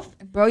myself.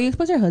 Bro, you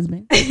exposed your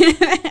husband.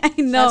 I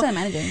know. That's what I'm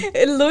managing.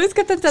 Luis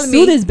kept telling me.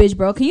 Sue this bitch,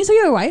 bro. Can you sue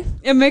your wife?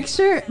 And make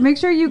sure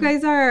you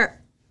guys are.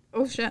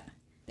 Oh shit.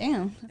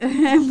 Damn.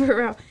 For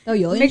real. Oh,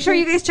 make sure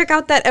you guys check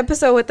out that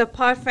episode with the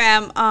pod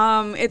fam.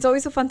 It's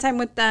always a fun time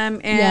with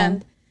them,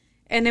 and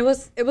it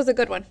was a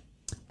good one.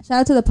 Shout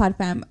out to the pod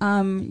fam.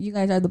 You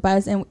guys are the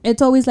best, and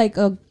it's always like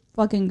a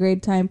fucking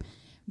great time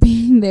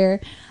being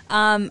there.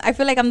 I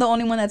feel like I'm the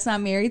only one that's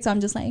not married, so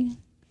I'm just like.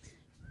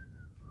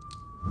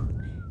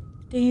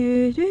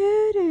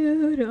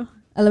 Elevator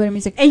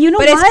music. And you know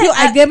but what? It's cute.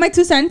 I give my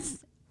 2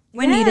 cents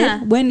when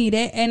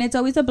needed, and it's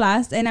always a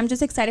blast. And I'm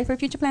just excited for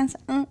future plans.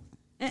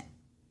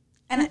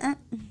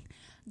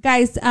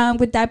 Guys,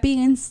 with that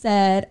being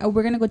said,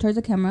 we're gonna go towards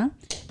the camera,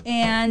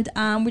 and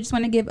we just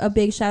want to give a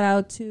big shout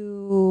out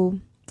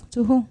to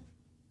who?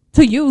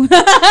 To you,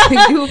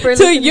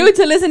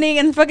 to listening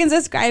and fucking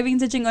subscribing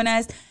to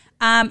Chingonas.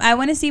 I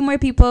want to see more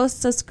people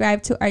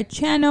subscribe to our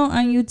channel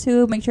on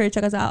YouTube. Make sure to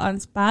check us out on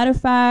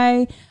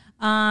Spotify.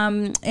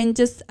 And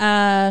just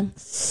I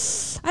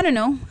don't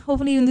know.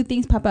 Hopefully new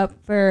things pop up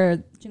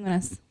for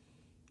Chingonas.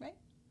 Right?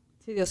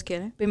 Si Dios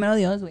quiere. Primero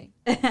Dios, güey.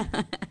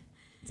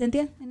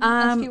 Cynthia, any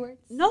last few words?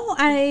 No,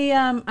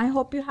 I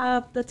hope you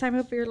have the time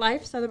of your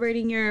life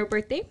celebrating your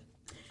birthday.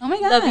 Oh my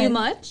God. Love you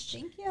much.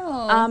 Thank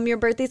you. Your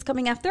birthday's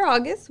coming after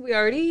August. We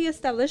already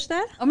established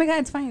that. Oh my God,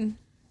 it's fine.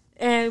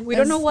 And we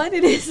don't know what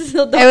it is.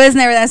 So it was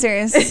never that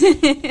serious.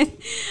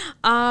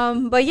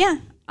 But yeah.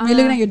 You're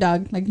looking at your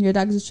dog. Like, your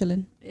dog's just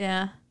chilling.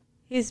 Yeah.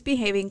 He's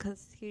behaving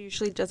because he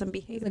usually doesn't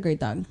He's behave. a great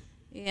dog.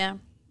 Yeah.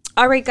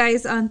 All right,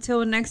 guys.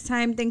 Until next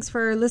time, thanks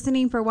for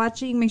listening, for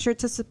watching. Make sure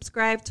to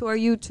subscribe to our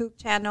YouTube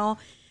channel.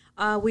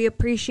 We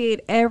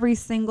appreciate every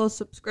single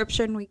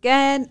subscription we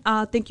get.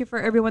 Thank you for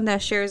everyone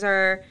that shares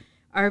our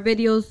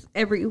videos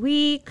every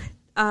week.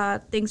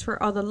 Thanks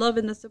for all the love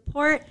and the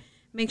support.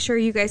 Make sure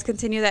you guys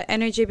continue that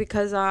energy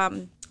because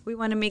we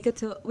want to make it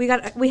till we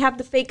have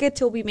to fake it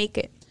till we make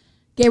it.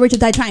 Get rich or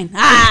die trying.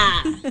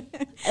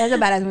 That's a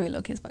badass movie,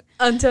 low kids.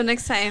 Until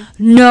next time.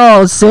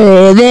 No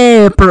sé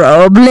de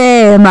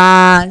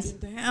problemas.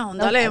 Damn,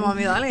 dale,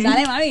 mami, dale.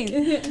 Dale,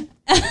 mami.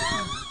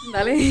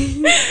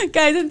 Dale.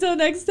 Guys, until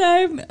next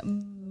time.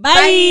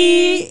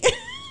 Bye.